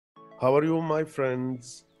How are you, my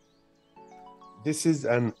friends? This is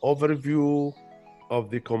an overview of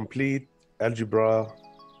the complete algebra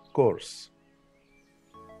course.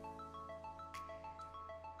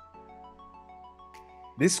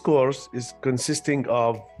 This course is consisting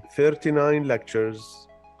of 39 lectures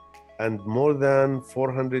and more than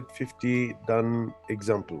 450 done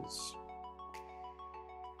examples.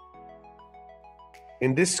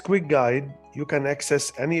 In this quick guide, you can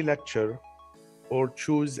access any lecture or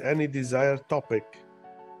choose any desired topic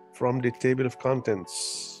from the table of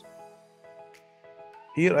contents.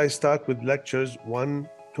 Here I start with lectures 1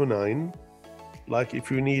 to 9, like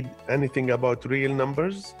if you need anything about real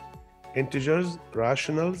numbers, integers,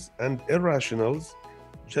 rationals, and irrationals,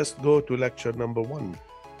 just go to lecture number 1.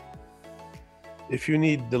 If you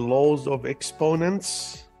need the laws of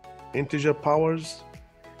exponents, integer powers,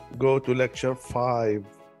 go to lecture 5.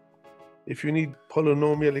 If you need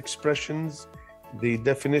polynomial expressions, the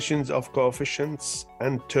definitions of coefficients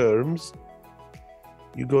and terms,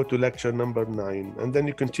 you go to lecture number 9, and then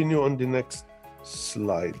you continue on the next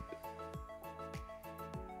slide.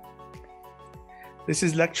 This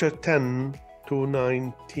is lecture 10 to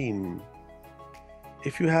 19.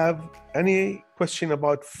 If you have any question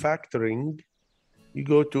about factoring, you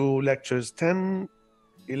go to lectures 10,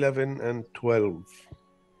 11, and 12.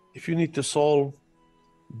 If you need to solve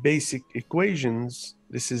basic equations,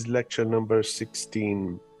 this is lecture number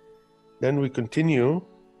 16. Then we continue.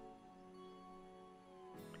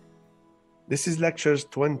 This is lectures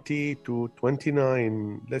 20 to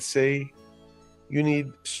 29. Let's say you need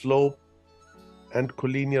slope and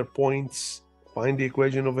collinear points, find the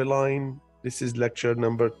equation of a line. This is lecture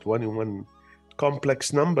number 21.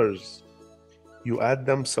 Complex numbers, you add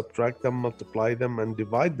them, subtract them, multiply them, and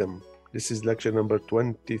divide them. This is lecture number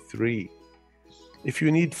 23. If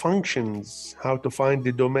you need functions, how to find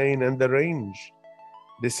the domain and the range,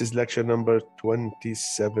 this is lecture number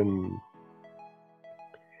 27.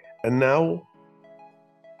 And now,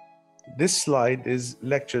 this slide is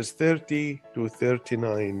lectures 30 to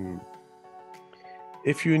 39.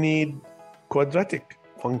 If you need quadratic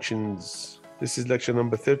functions, this is lecture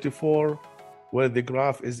number 34, where the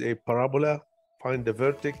graph is a parabola, find the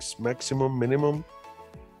vertex, maximum, minimum.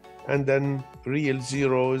 And then real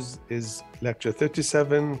zeros is lecture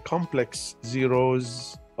 37, complex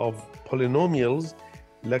zeros of polynomials,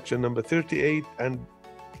 lecture number 38, and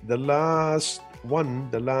the last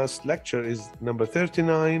lecture is number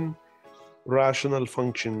 39, rational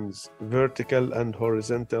functions, vertical and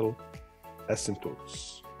horizontal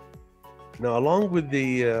asymptotes. Now, along with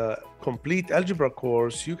the complete algebra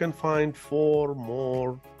course, you can find 4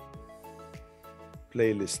 more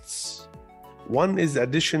playlists. One is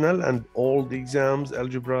additional and all the exams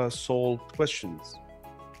algebra solved questions.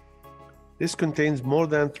 This contains more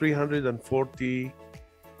than 340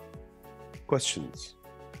 questions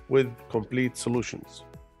with complete solutions.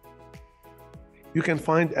 You can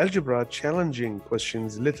find algebra challenging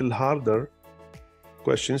questions, little harder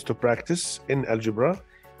questions to practice in algebra.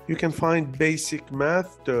 You can find basic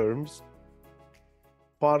math terms.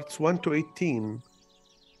 Parts 1 to 18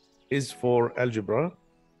 is for algebra,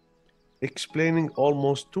 explaining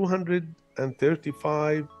almost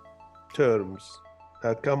 235 terms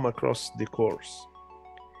that come across the course.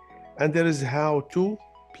 And there is how-to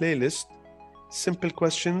playlist, simple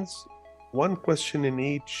questions, 1 question in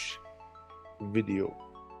each video.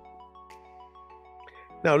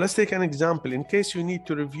 Now let's take an example. In case you need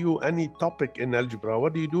to review any topic in algebra,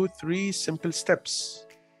 what do? 3 simple steps.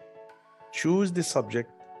 Choose the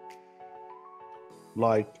subject,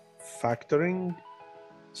 like factoring,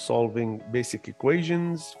 solving basic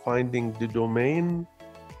equations, finding the domain.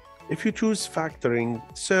 If you choose factoring,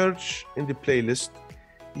 search in the playlist.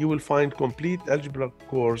 You will find complete algebra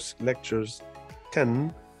course lectures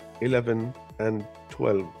 10, 11, and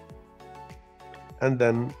 12. And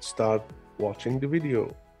then start watching the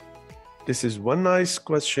video. This is one nice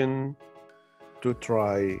question to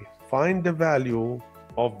try. Find the value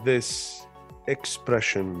of this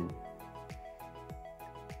expression.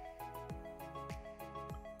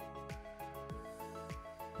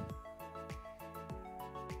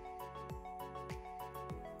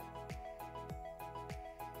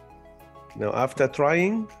 Now, after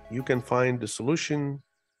trying, you can find the solution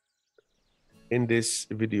in this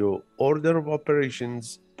video. Order of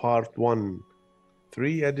operations, part 1,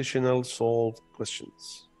 3 additional solved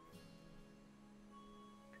questions.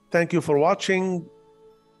 Thank you for watching.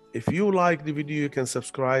 If you like the video, you can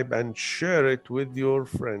subscribe and share it with your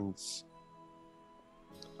friends.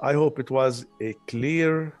 I hope it was a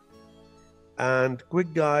clear and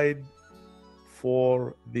quick guide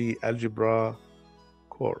for the algebra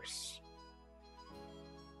course.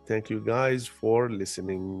 thank you guys for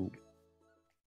listening.